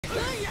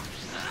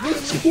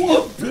This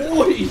poor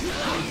boy!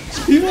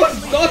 He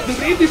was not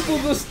ready for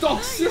this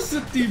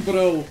toxicity,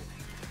 bro!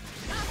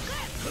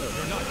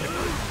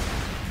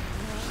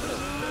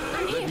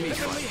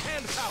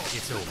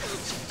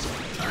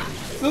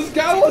 This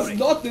guy was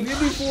not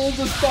ready for all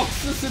this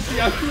toxicity.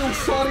 I feel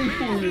sorry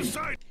for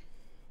him.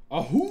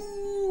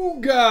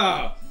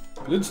 Ahooga!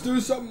 Let's do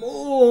some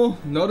more.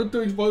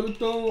 Naruto X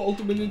Boruto,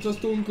 Ultimate Ninja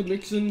Storm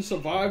Connection,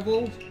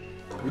 Survival.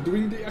 We're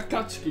doing the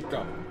Akatsuki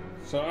Cup.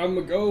 So I'm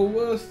gonna go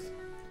with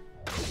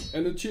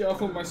and a cheer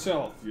for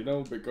myself, you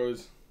know,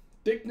 because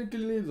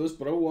technically this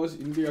bro was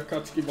in the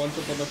Akatsuki once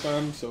upon a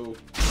time, so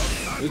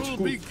it's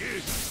cool.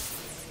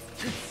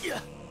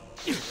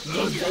 Just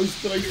go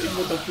straight in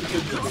with the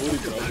freaking Dodori,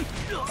 bro.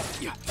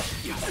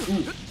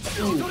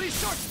 Ooh.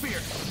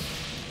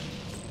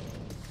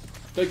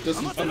 Take this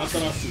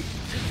Amaterasu.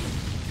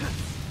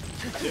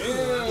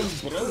 Damn,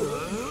 bro.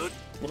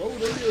 Bro,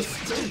 really a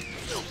straight.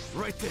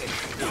 Right there.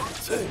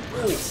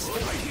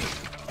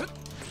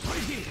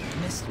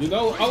 You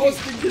know, I was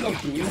thinking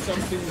of doing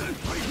something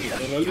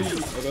really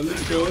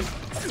good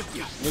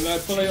when I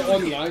play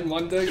online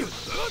one day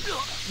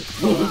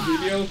for the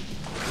video.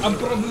 I'm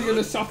probably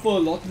gonna suffer a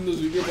lot in this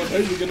video, but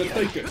hey, we're gonna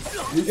take it.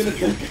 We're gonna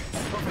take it.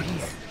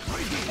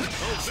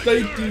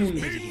 Stay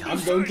tuned.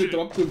 I'm going to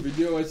drop the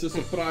video as a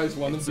surprise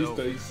one of these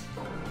days.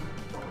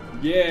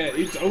 Yeah,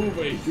 it's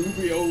over. It will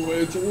be over.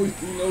 It's always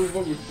been over.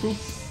 We're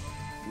cooked.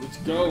 Let's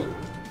go.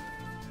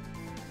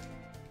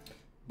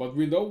 But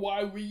we know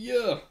why we're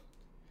here.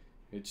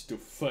 It's to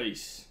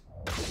face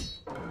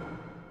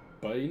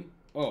Pain.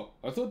 Oh,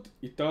 I thought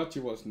Itachi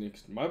was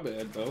next. My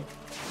bad though.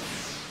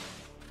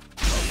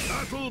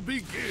 Battle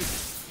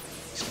begins.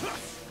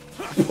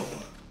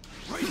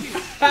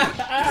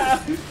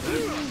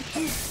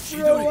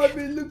 Bro, I've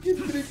been looking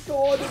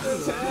retarded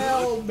as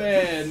hell,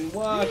 man.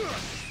 What?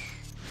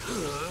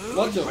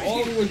 What's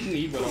wrong with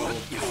me, bro?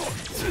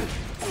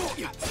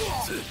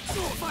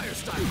 Fire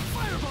style,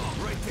 fireball,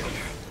 right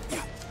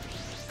there.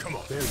 Come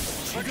on, there you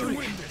go. I can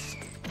win this.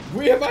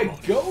 Where am I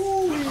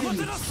going?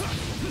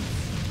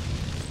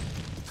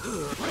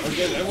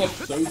 Okay, that was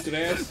so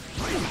trash.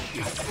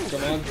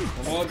 Come on,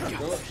 come on,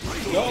 go.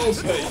 No,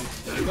 Pain.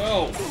 No.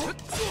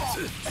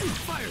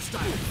 Fire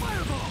style,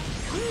 fireball.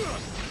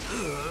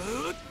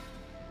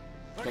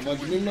 Come on,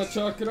 give me my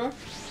chakra.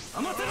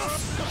 Come on,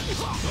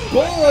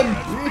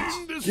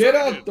 bitch! Get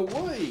out the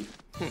way!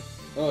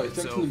 Oh, it's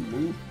actually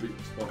moved,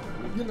 bitch. Oh,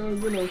 you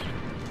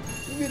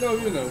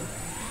know.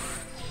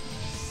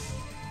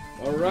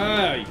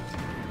 Alright.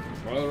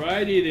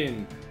 Alrighty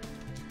then.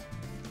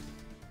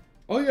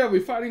 Oh yeah,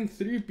 we're fighting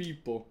 3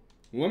 people.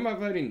 Who am I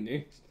fighting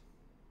next?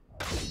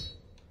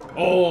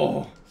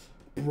 Oh,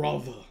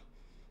 brother.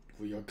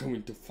 We are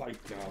going to fight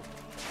now.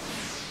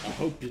 I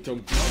hope you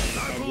don't mind if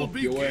I whoop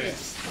your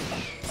ass.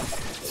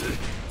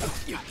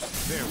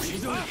 There we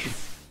go.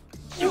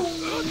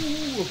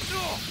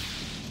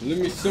 Let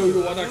me show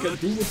you what I can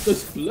do with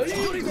this blade.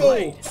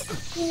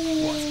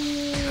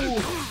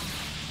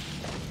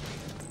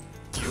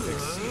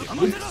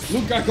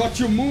 Look, I got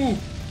your move.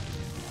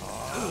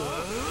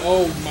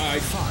 Oh my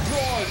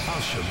god.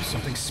 I'll show you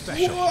something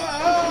special.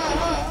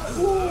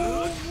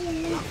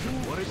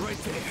 What is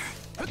right there?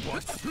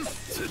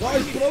 Why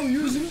is bro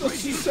using the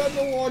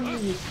Susanoo on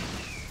me?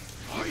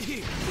 What are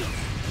you?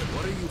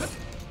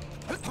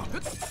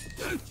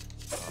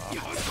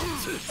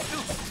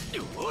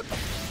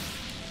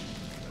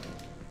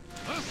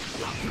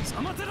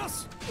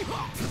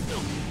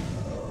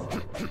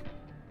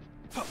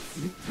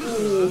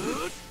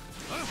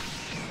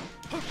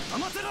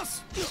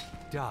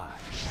 Die.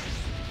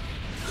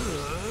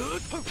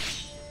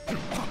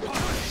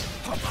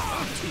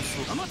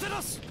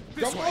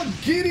 Come on,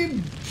 get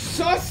him,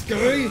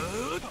 Sasuke!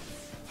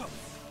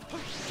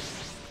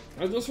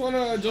 I just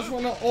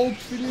wanna ult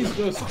finish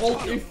this, ult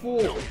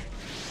F4.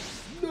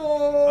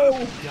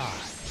 No!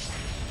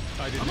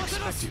 I didn't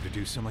expect you to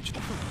do so much.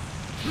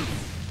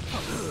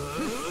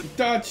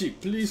 Itachi,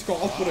 please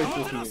cooperate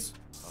with me.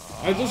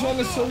 I just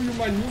wanna show you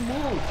my new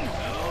move.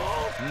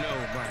 Know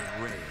my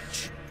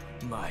rage,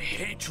 my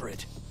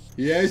hatred.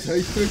 He has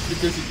hatred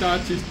because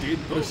Itachi's dead,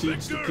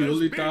 proceeds to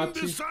kill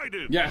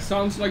Itachi. Yeah,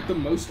 sounds like the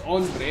most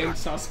on-brand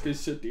Sasuke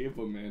shit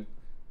ever, man.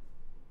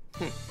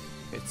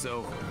 It's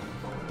over.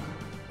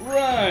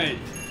 Right!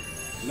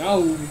 Now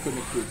we're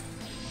gonna cook.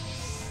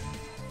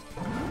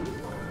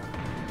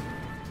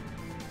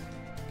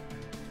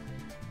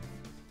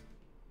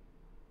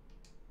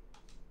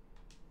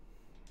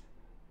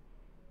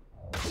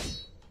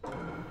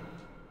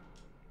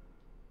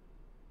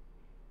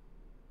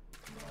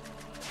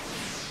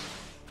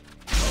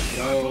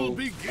 So,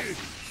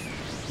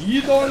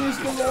 Yidon is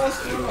the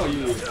last one. Are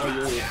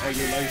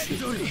you nice? You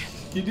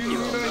doing me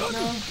right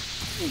now?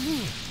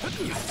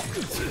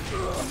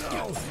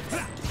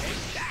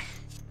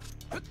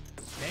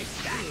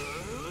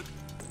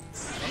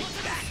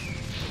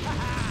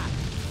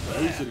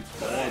 Those are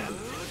retarded.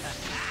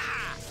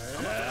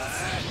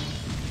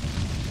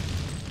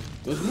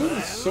 Those moves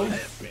are so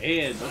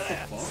bad. What the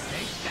fuck?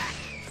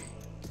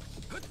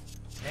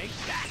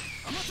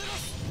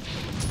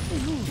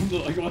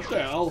 Like, what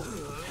the hell?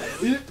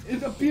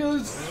 It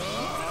appears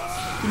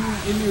through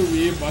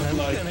anyway, but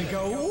like... I'm gonna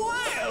go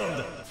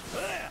wild!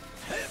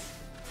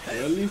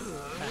 Really?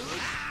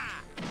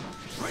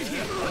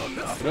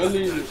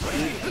 Really?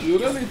 You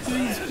really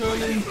think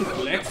turning to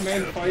Black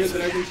Man Fire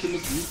Dragon gonna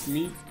beat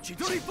me?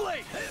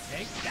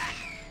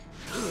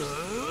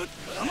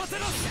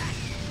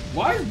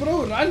 Why is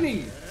bro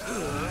running?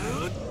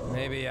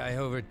 Maybe I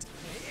over...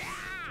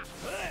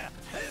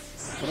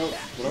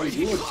 Bro,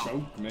 you a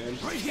joke, man.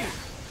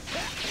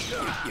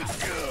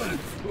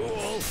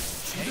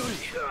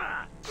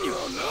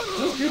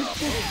 Just get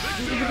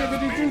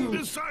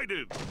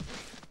Decided.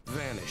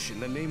 Vanish in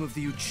the name of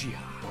the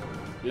Uchiha.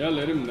 Yeah,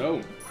 let him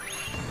know.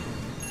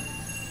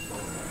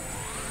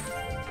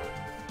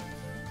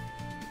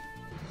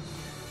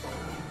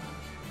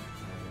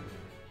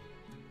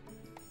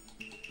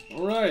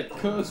 Alright,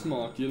 curse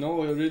mark. You know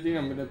already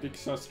I'm gonna pick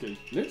Sasuke.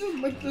 Let's just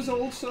make this a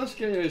whole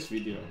Sasuke ass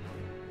video.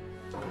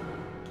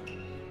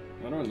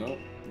 I don't know.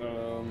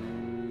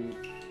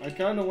 I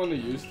kinda wanna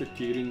use the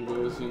Kirin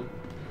version.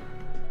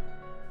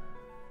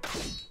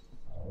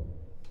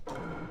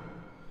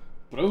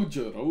 Bro,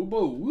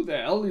 Jerobo, who the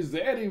hell is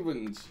that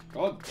even?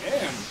 God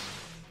damn.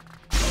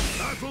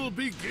 Battle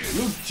begins.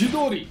 Look,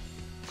 Chidori.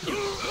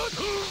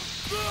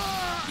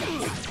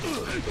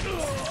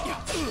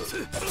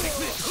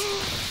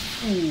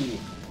 Ooh.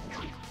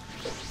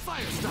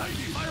 Fire style,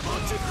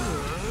 fireball jutsu.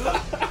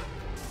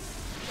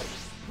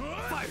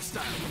 Fire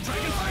style,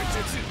 dragon fire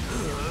jutsu.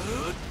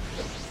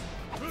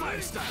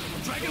 Fire style,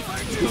 dragon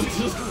fire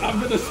jutsu. I'm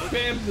gonna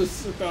spam the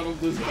shit out of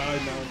this guy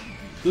now.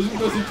 Just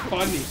because it's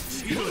funny.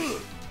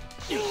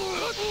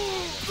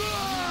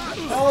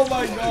 Oh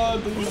my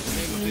god,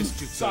 this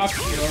sucks,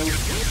 bro.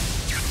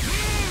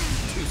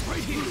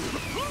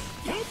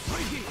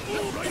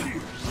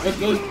 At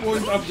this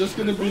point, I'm just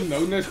gonna be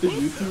known as the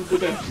YouTuber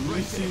that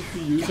really seems to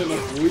use and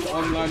avoid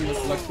online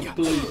like the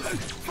plague.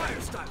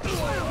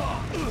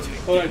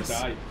 Alright,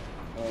 die.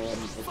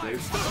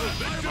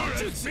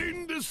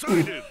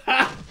 Okay.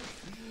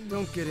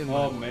 Don't get in.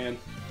 Oh man.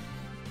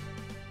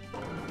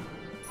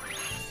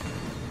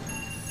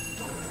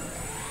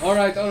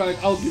 Alright,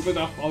 I'll give it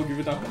up,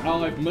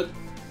 I'll admit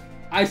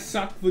I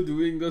suck for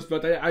doing this,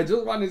 but I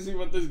just want to see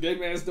what this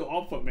game has to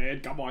offer,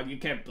 man. Come on, you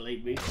can't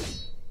blame me.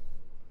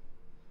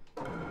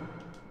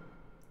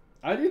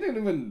 I didn't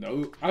even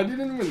know, I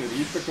didn't even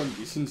read the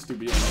conditions to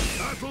be honest.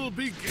 Battle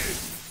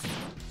begins.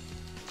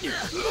 This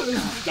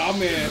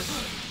dumbass.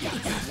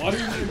 What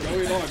is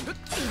going on?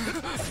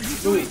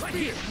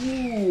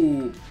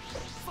 Ooh.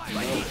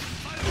 No.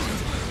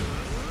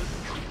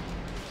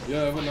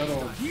 Yeah, I have another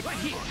one.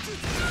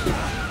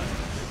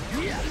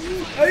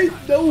 Ain't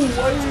no way,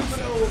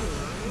 bro.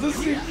 The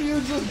CPU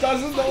just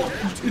doesn't know.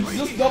 It's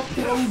just not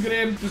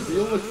programmed to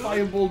deal with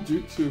fireball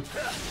jutsu.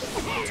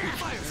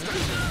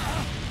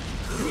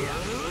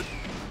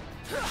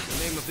 The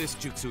name of this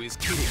jutsu is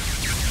Kirin.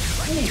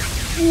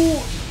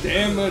 Ooh,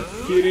 damn it,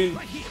 Kirin.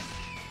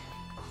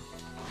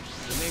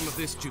 The name of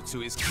this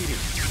jutsu is Kirin.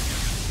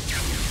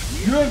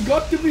 You have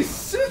got to be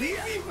silly,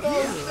 bro.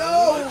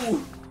 No.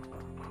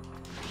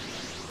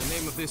 The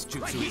name of this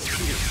jutsu is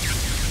Kirin.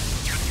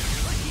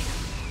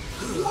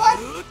 What?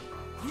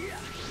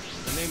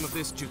 The name of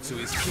this jutsu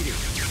is Kirin.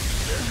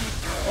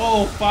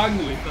 Oh,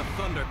 finally. The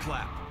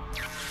thunderclap.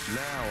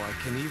 Now I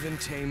can even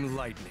tame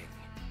lightning.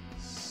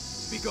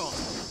 Be gone.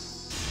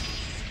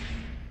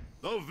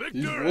 The victor.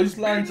 These voice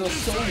lines are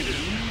so weak,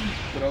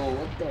 bro.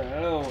 What the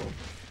hell?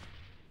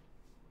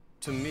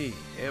 To me,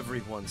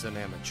 everyone's an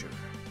amateur.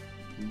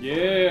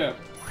 Yeah.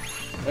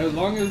 As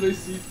long as they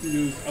see to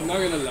use, I'm not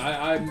gonna lie,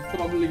 I'm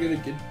probably gonna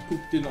get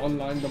cooked in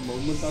online the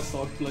moment I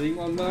start playing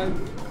online.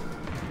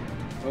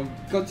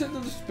 Consider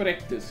this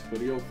practice for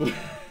real.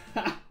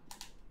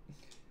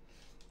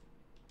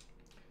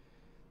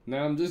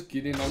 Nah, I'm just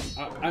kidding.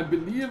 I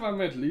believe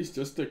I'm at least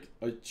just a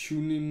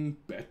tuning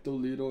battle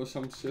leader or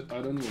some shit.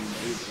 I don't even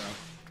know, bro.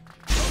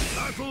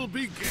 Battle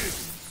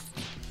begins.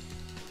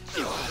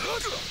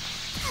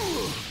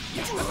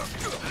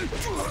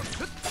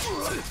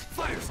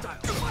 Fire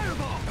style,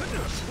 fireball.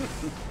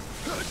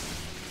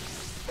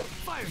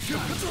 Fire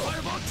style,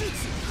 fireball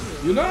jutsu.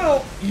 You know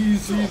how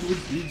easy it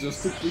would be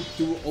just to put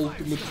 2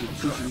 ultimate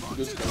jutsus into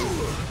this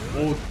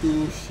game? Or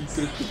 2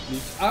 secret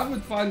techniques. I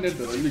would find that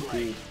really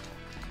cool.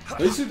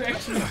 They should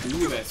actually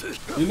do that.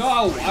 You know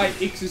how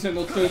YX is an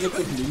alternative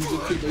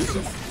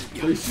ninjutsu?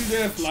 They should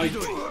have like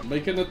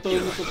make an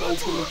alternative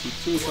ultimate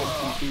jutsu or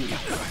something too.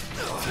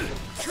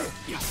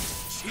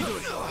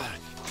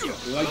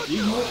 Like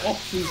give more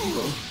options, you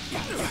know.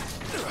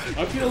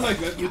 I feel like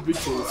that would be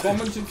cool.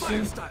 Comment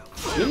section.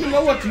 Let me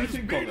know what you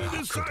think of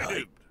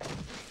that.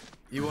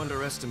 You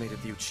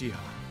underestimated the Uchiha.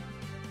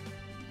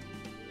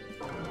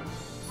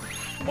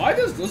 Why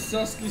does this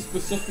Sasuke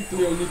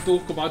specifically only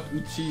talk about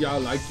Uchiha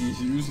like he's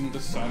using the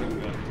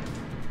Sharingan?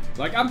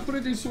 Like I'm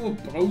pretty sure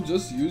bro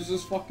just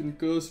uses fucking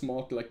curse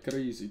mark like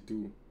crazy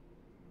too.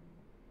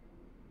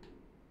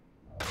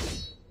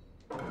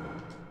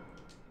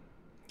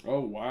 Oh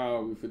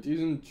wow, if it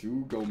isn't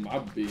Jugo, my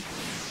bitch.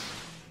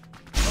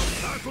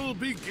 battle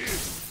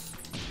begins.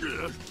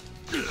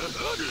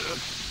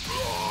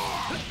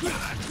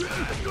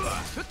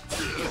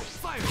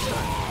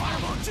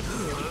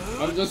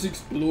 I'm just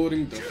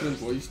exploring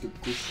different ways to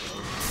cook.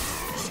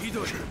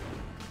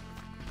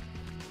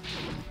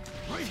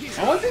 I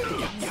want it.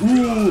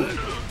 Ooh,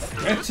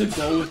 that's a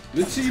goal.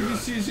 Let's see if he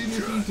sees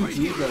anything to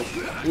do though.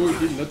 Oh,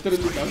 he literally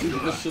doesn't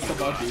give a shit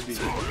about anything.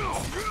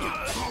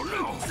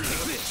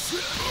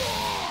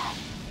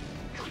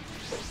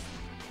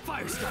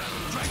 Fire style,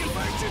 dragon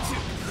fire jutsu.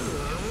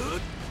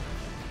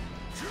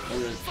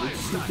 Okay,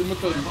 let's shoot him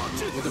with the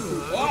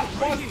ah,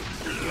 what?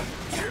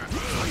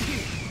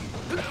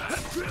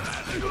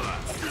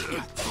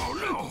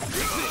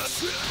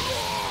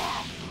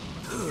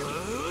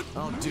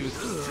 I'll do this.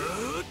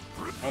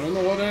 I don't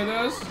know what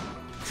that is.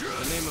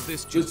 The name of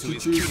this jutsu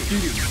is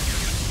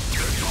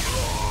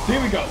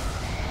Here we go.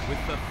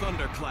 with the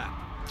thunderclap.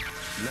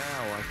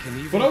 Now I can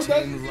even Bro,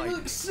 tame that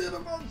lightning. shit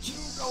about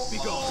judo.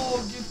 Oh,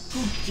 get to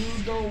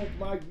judo,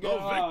 my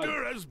god. The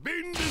victor has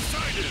been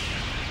decided.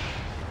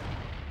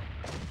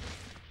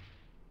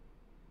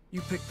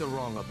 You picked the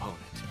wrong opponent.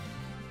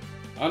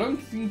 I don't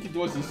think it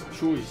was his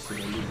choice,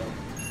 really,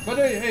 but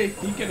hey,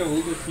 he can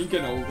hold it,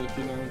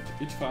 you know,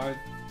 it's fine.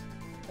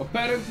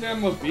 Apparently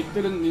I'm a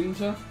veteran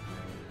ninja.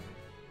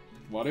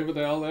 Whatever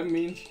the hell that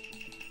means.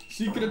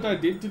 Secret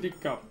Identity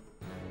Cup.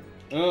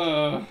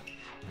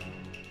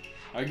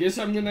 I guess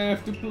I'm gonna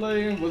have to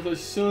play with a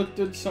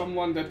certain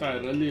someone that I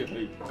really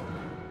hate.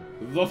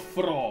 The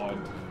fraud.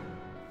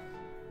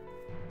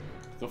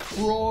 The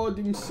fraud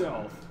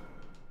himself.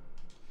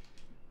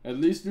 At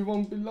least we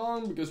won't be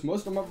long because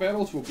most of my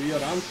battles will be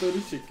around 30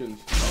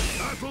 seconds.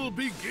 Battle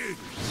begins.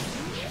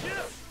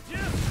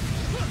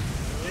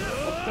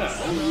 What the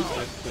hell is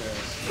that there?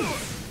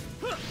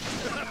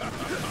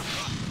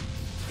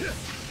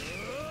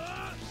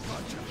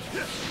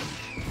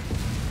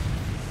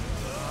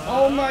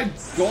 Oh my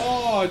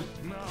god!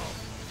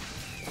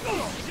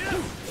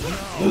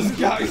 This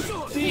guy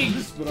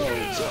stinks, bro!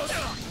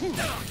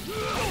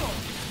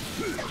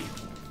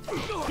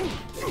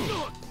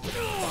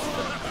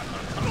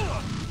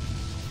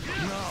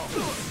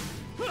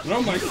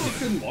 Bro, my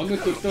second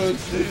monitor turned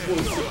full for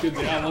a second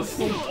there. I was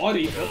so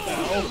worried. What the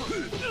hell?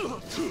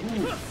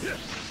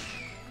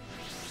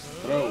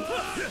 Ooh.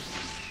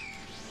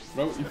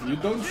 Bro, if you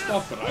don't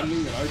stop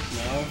running right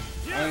now,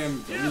 I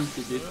am going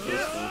to get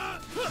pissed off.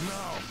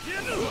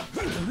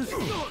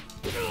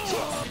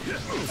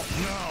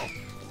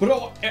 Bro,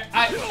 I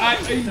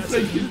ain't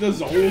taking this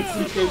whole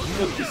freaking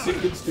 30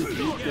 seconds to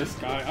beat this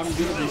guy. I'm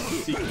gonna be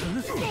sick.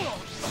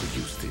 I'll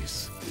use this.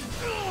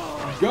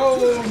 Go,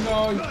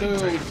 Naruto!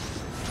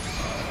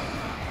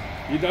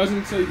 He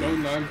doesn't say go,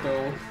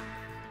 Naruto.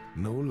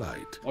 No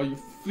light. Are you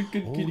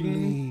freaking kidding me?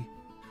 Only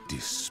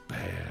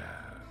despair.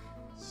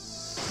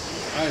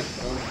 Alright,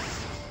 bro.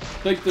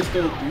 Take this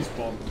little beast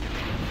bomb.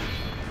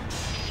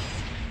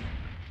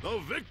 The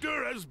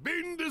victor has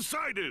been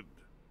decided.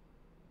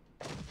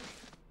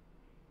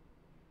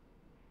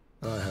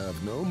 I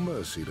have no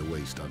mercy to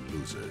waste on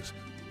losers.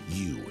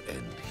 You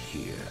end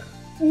here.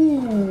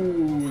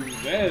 Ooh,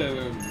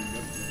 damn,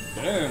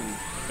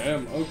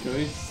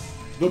 okay.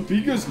 The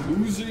biggest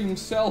loser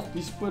himself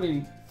is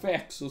putting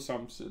facts or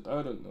some shit,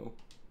 I don't know.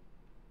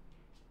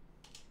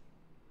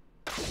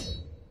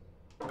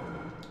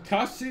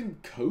 Cousin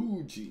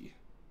Koji.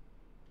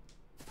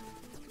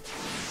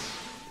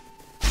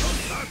 The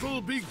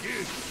battle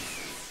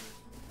begins.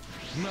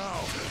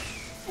 Now.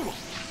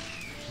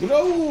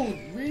 Bro,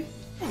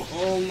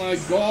 oh my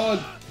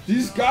god.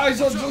 These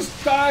guys are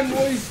just time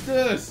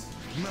wasters.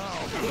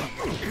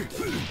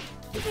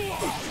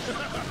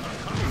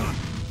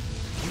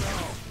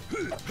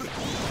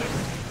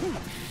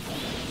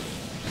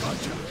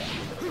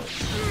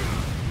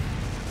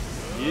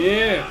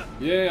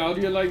 Yeah, how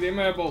do you like them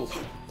apples?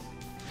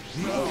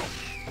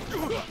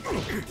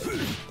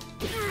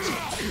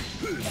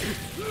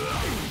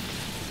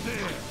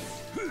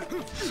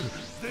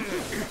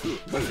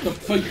 That's the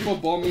paper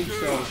bomb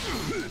himself.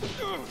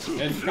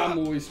 And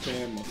Camo is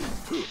famous.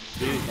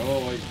 There you go,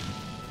 like.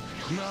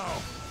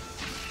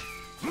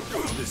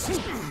 This is...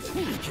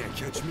 You can't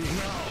catch me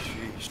now.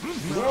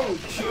 Bro,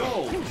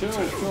 chill.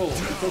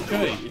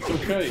 It's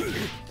okay.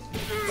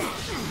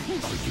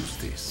 I'll use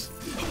this.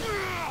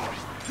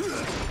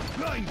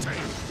 Nine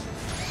tail.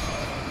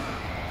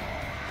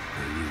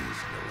 There is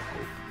no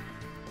hope.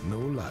 No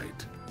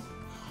light.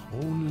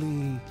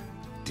 Only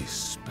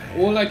despair.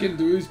 All I can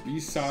do is be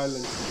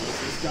silent.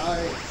 This guy,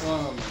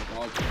 oh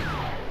my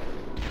god.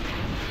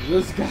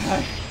 This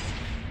guy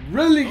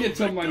really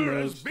gets on my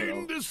nerves, bro.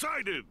 Been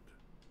decided.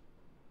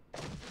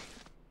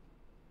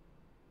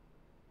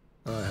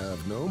 I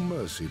have no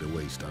mercy to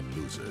waste on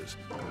losers.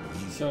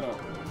 Shut up.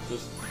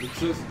 It's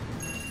just...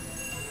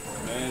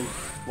 Man,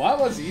 why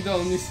was he the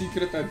only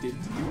secret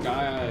identity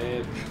guy I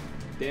had?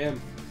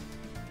 Damn.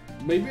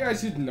 Maybe I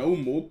should know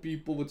more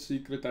people with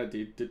secret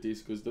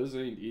identities, because this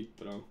ain't it,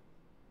 bro.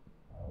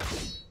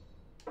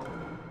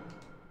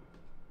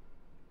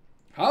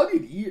 How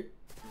did he...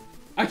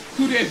 I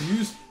could have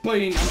used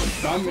pain, I'm a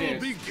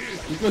dumbass.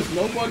 Because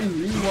nobody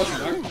really was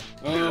like,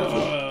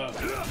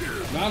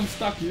 now I'm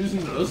stuck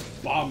using this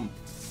bomb.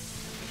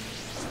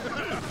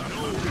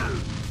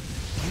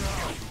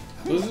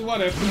 This is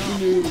what happens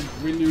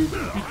when you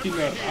pick in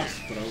a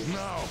rush, bro.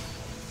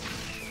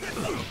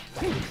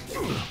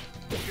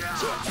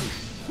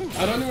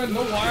 I don't even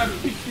know why I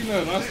picked in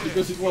a rush,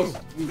 because it was...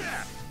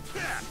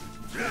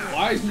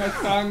 Why is my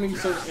timing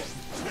so...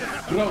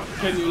 Bro,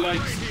 can you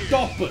like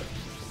stop it?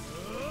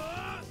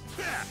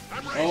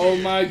 Oh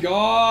my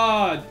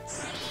god!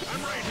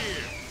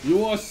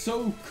 You are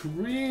so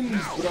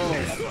cringe,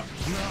 bro.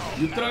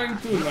 You're trying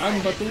to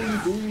run, but all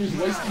you're doing is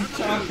wasting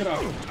chakra.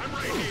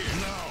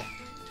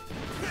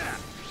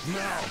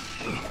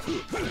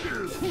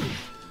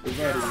 If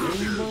I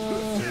remember...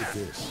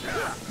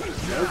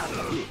 Nope.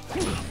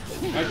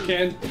 I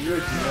can't do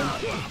it, man.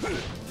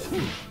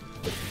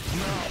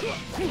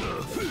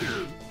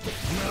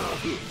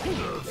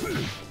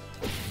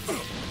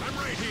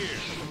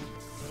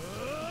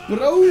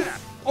 Bro,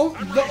 oh,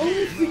 the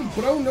only thing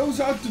bro knows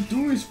how to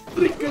do is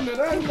freaking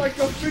run like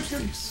a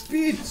freaking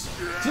bitch.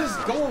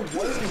 Just go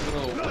away,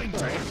 bro.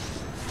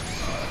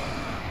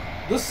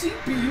 The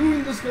CPU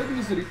in this game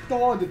is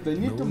retarded. They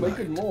need to make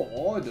it more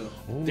harder.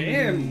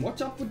 Damn,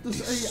 what's up with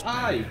this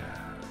AI?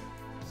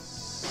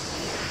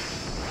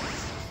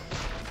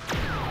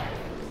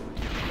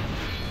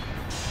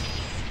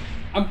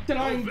 I'm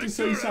trying to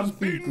say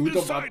something good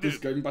about this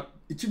game, but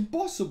it's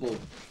impossible.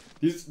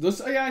 This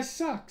AI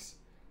sucks.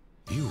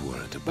 You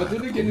weren't But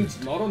then again, it's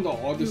not on the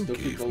hardest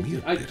difficulty.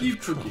 I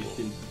keep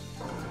forgetting.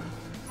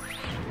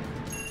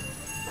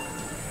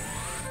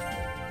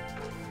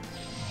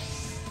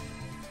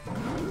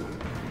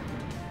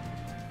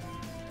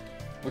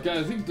 Okay,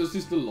 I think this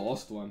is the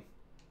last one.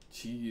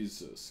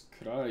 Jesus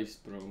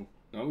Christ, bro.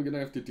 Now we're gonna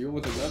have to deal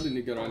with another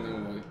nigga running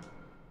away.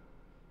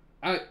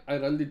 I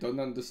really don't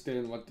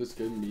understand what this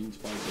game means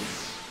by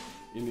this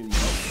anymore.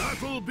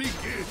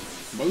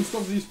 Most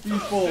of these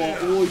people are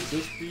always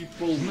just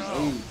people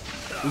who...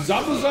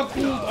 Zabuza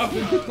pulled up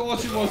in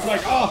because he was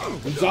like,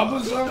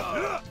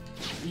 Zabuza,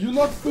 you're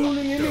not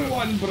fooling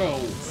anyone,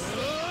 bro.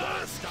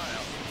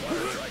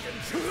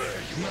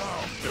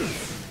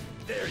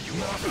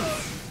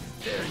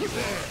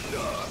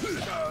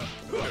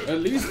 At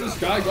least this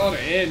guy got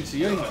hands,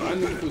 he ain't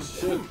running for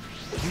shit.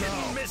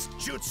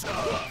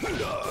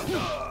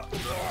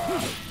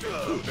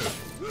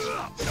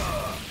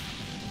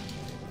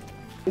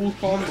 Full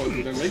combo,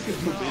 dude, I make it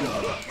for them.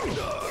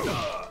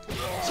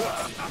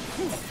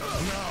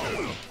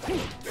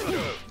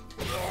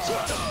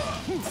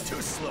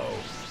 Too slow.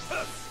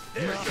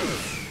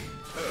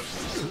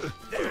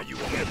 There you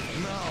go.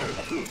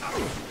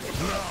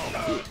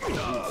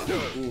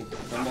 Ooh,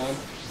 come on.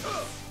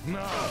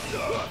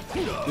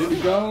 There we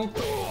go.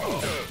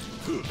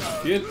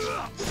 Hit.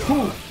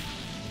 Cool.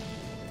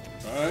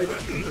 Alright.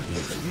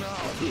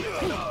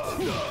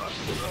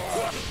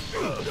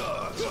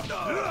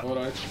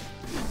 Alright.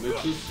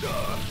 Let's just...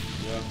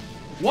 Yeah.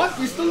 What?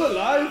 We're still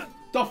alive?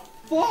 The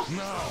fuck?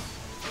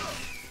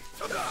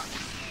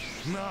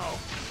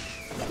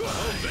 The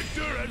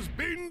victor has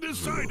been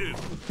decided.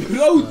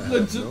 Bro,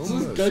 legit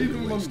just gave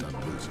him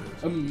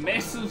a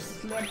massive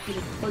slap to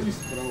the face,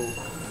 bro.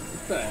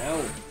 What the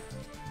hell?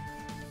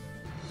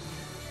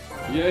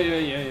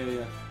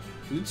 Yeah.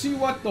 Let's see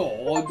what the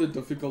harder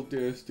difficulty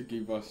has to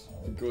give us.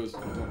 Because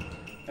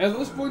at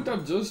this point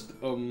I'm just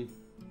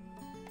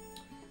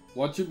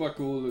what should I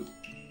call it?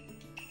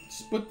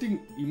 Spitting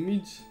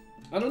image?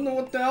 I don't know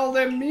what the hell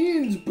that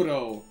means,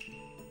 bro.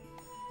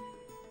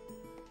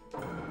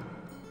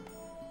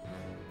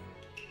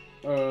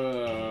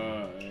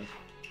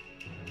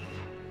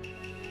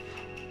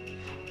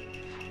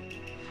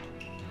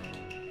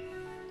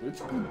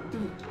 Let's put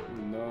them...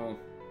 No.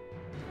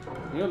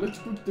 Yeah, let's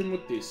put them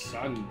with the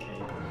sun,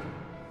 bro.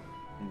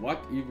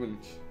 What even?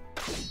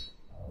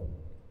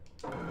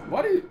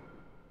 What is...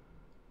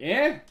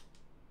 Eh?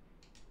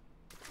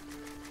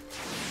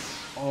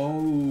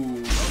 Oh,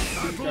 I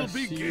think I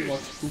see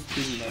what's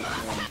cooking right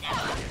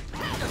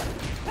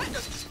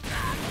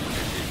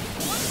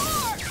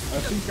now. I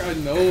think I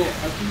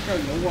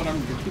know what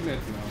I'm looking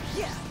at now.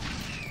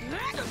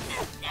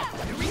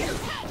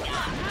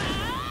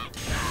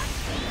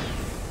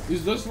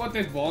 Is this what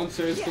advanced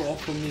has to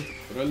offer me?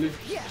 Really?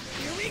 Yeah,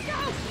 here we go.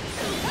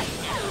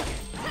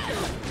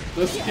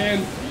 This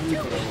can't be,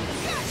 bro.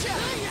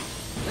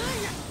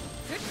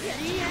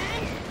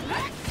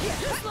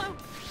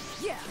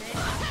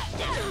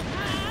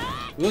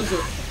 Listen,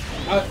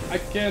 I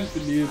can't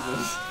believe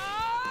this.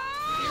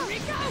 Here we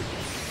go.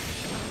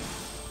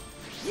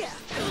 Yeah.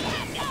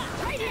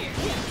 Right here.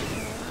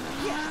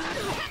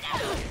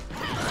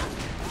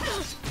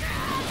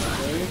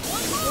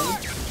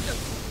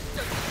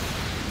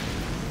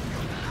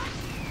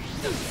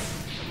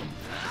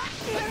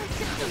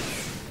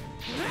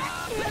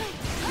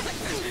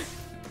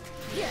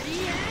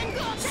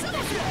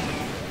 Okay.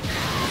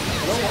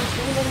 Bro, what's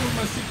going on with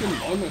my second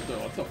monitor?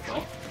 What the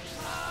fuck?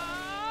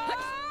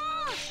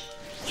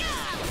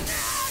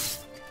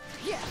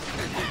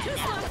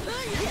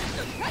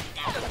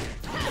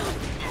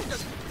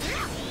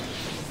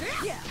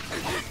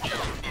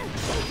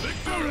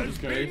 Victor has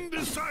been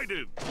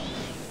decided.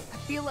 I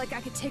feel like I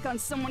could take on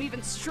someone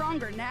even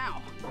stronger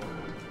now.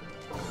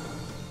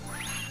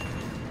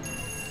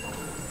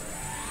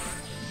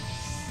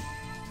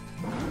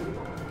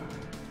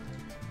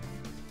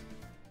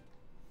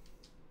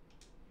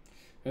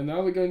 And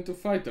now we're going to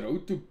fight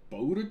Road to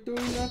Boruto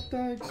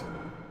attacks?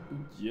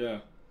 Yeah.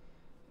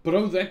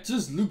 Bro, that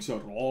just looks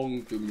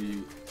wrong to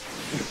me.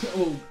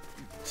 Oh,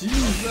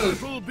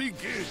 Jesus. Battle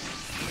begins.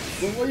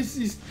 The way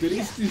she's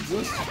dressed is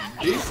just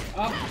messed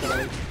up,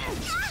 bro.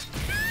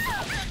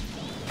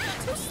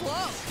 Too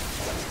slow.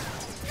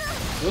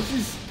 This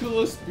is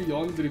skills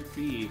beyond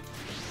repair.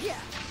 Yeah.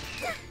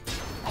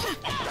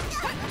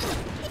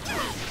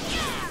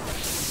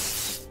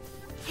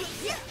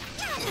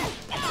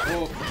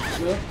 Oh,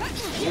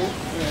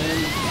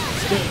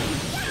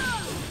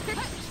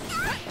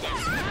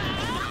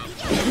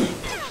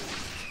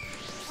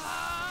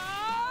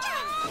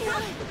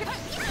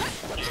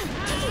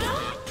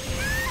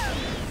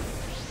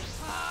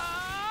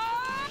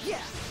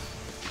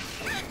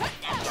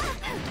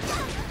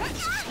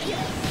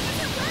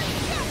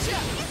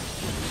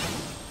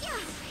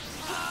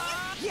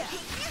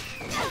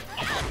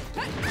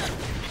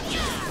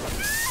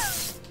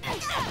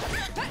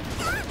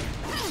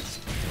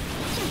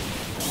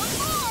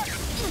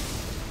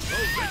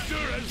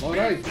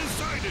 Alright.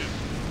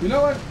 You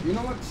know what? You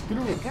know what?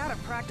 Screw it. Gotta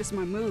practice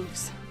my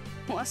moves.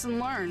 Lesson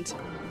learned.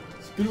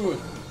 Screw it.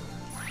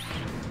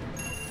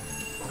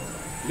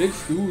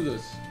 Let's do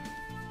this.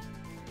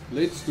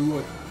 Let's do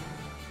it.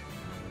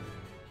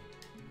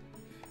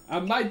 I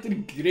might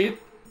regret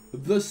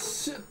the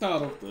shit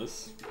out of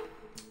this.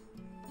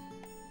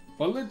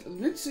 But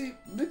let's see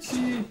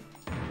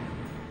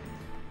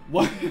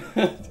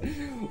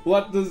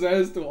what this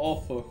has to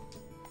offer.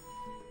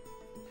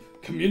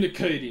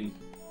 Communicating.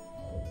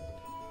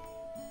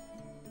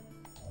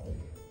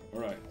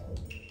 Alright.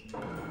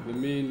 Let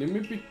me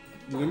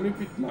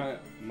pick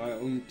my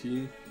own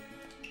team.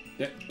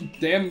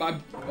 Damn, my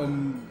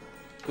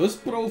this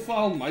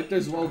profile might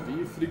as well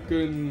be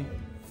freaking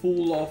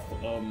full of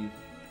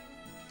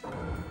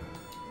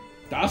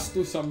dust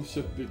or some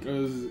shit,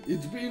 because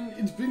it's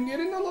been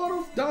getting a lot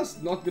of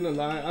dust, not gonna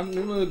lie. I've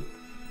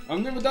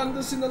never done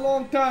this in a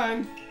long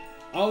time.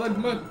 I'll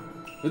admit.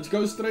 Let's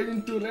go straight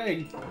into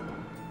rank.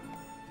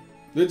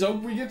 Let's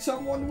hope we get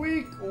someone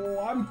weak or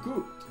I'm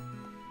cooked.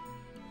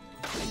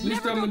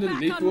 Please tell me the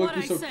network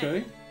is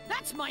okay.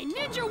 That's my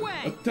ninja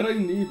way. A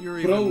trainee,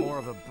 You're bro. even more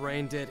of a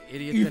brain-dead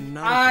idiot If than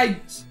none I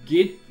of us.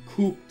 get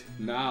cooked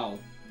now,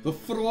 the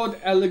fraud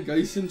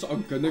allegations are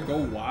gonna go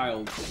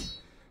wild.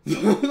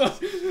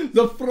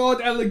 The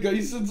fraud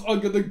allegations are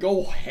gonna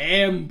go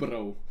ham,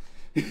 bro.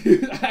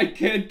 I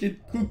can't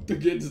get cooked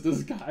against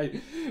this guy.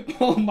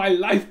 Oh, my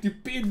life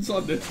depends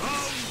on it.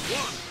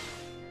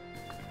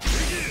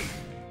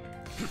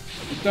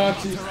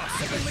 Itachi.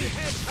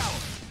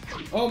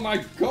 Oh my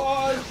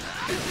god!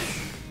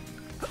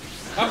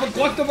 I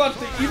forgot about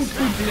the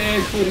input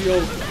lag for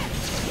you.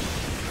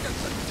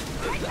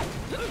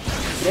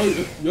 Bro,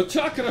 your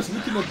chakra's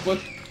looking a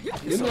bit,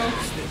 you know.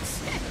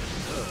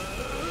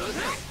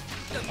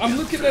 I'm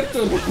looking at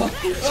the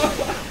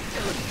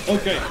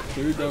okay,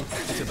 here we go.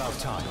 It's about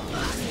time.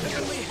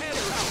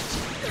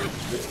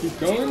 Let's keep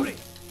going.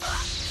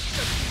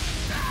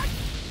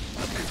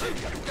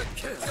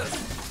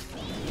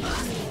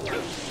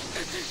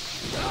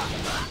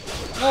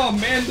 Oh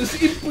man,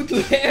 this input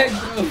lag,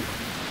 bro.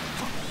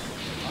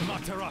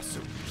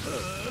 Amaterasu.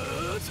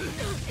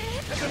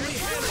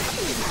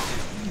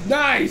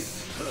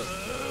 Nice.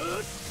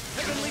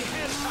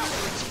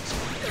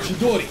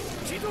 Chidori.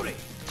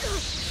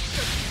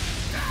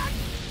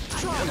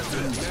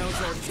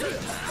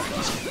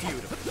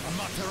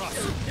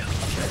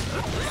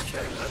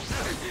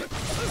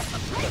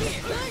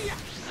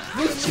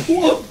 This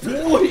poor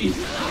boy!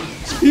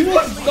 He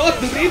was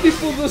not ready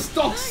for this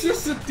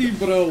toxicity,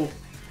 bro!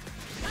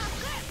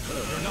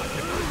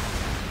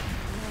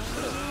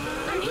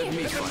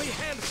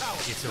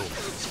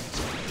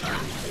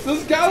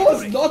 This guy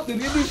was not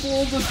ready for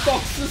all this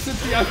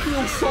toxicity. I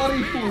feel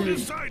sorry for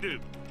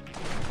him.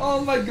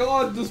 Oh my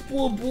god, this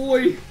poor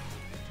boy!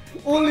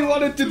 All he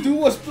wanted to do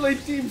was play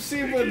Team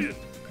 7.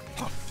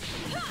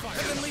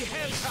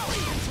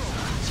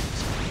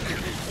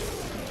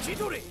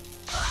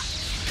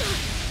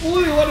 All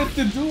he wanted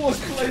to do was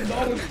play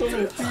Naruto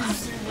Team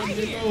 7,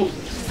 you know.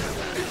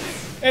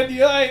 And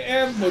here I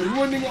am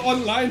ruining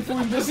online for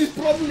him. This is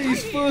probably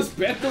his first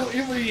battle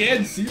ever. He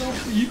had 0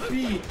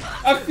 PP.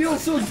 I feel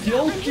so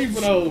guilty,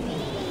 bro.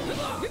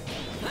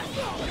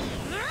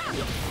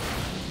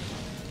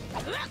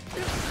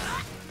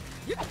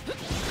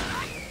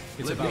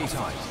 It's about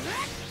time.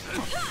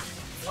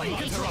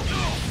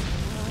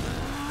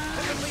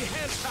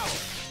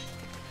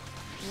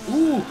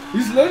 Ooh,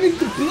 he's learning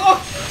to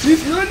block.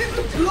 He's learning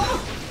to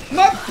block.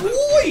 My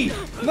boy!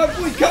 My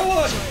boy, come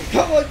on!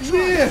 Come on,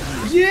 yeah!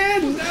 Yeah,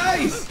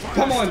 nice!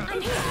 Come on!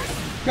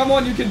 Come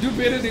on, you can do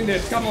better than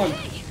that, come on!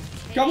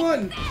 Come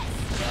on!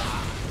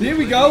 There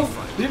we go.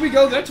 There we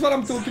go. That's what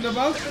I'm talking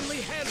about.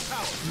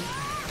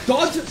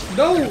 Dodge.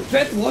 No,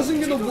 that wasn't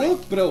gonna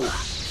work, bro.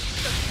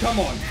 Come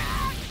on.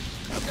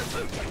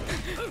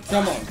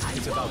 Come on.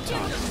 It's about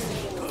time.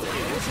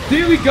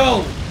 There we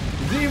go.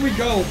 There we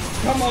go.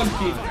 Come on,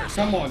 kid.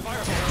 Come on.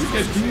 You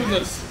can do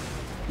this.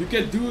 You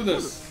can do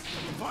this.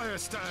 Fire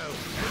style.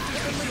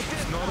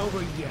 It's not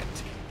over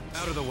yet.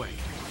 Out of the way.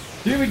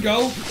 Here we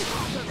go.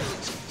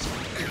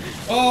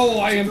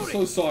 Oh, I am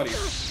so sorry.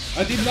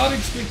 I did not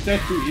expect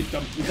that to hit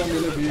them, if I'm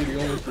gonna be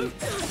real with you.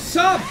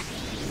 Sub!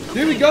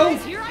 There we go.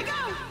 Here I go.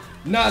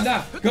 Nah.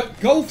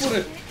 Go for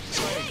it.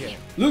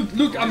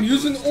 Look, I'm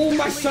using all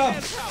my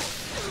subs.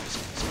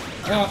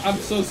 Oh, I'm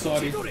so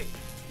sorry.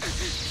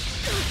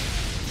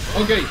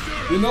 Okay,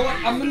 you know what?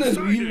 I'm gonna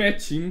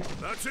rematch him.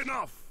 That's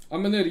enough.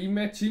 I'm gonna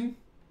rematch him.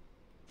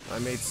 I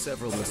made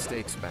several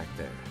mistakes back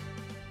there.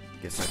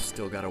 Guess I've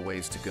still got a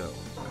ways to go.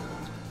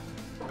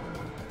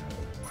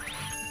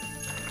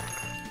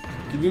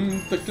 Give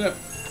him the clap.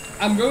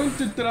 I'm going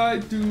to try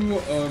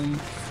to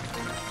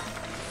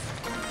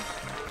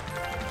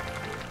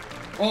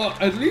oh,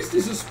 at least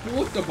there's a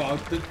sport about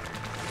it.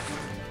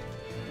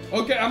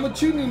 Okay, I'm a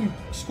tuning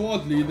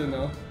squad leader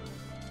now.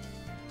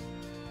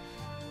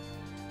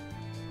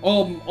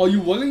 Are you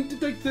willing to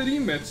take the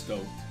rematch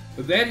though?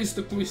 That is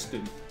the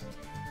question.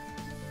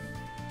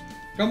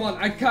 Come on,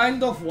 I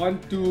kind of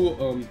want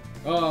to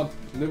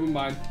never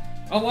mind.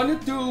 I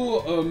wanted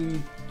to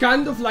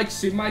kind of like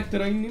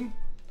semi-train him.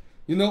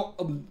 You know,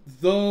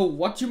 the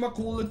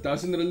whatchamacallit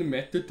doesn't really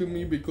matter to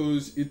me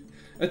because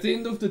at the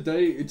end of the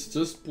day it's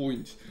just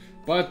points.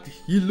 But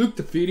he looked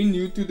very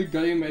new to the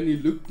game and he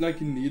looked like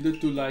he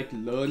needed to like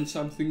learn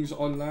some things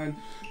online.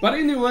 But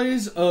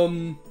anyways,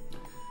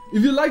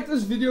 if you like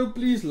this video,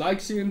 please like,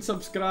 share and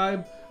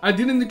subscribe. I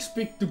didn't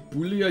expect to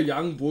bully a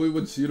young boy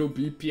with 0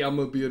 BP,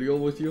 I'ma be real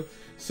with you.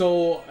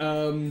 So,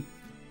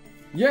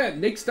 yeah,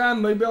 next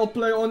time maybe I'll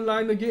play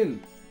online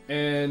again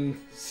and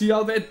see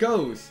how that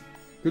goes.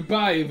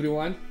 Goodbye,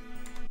 everyone.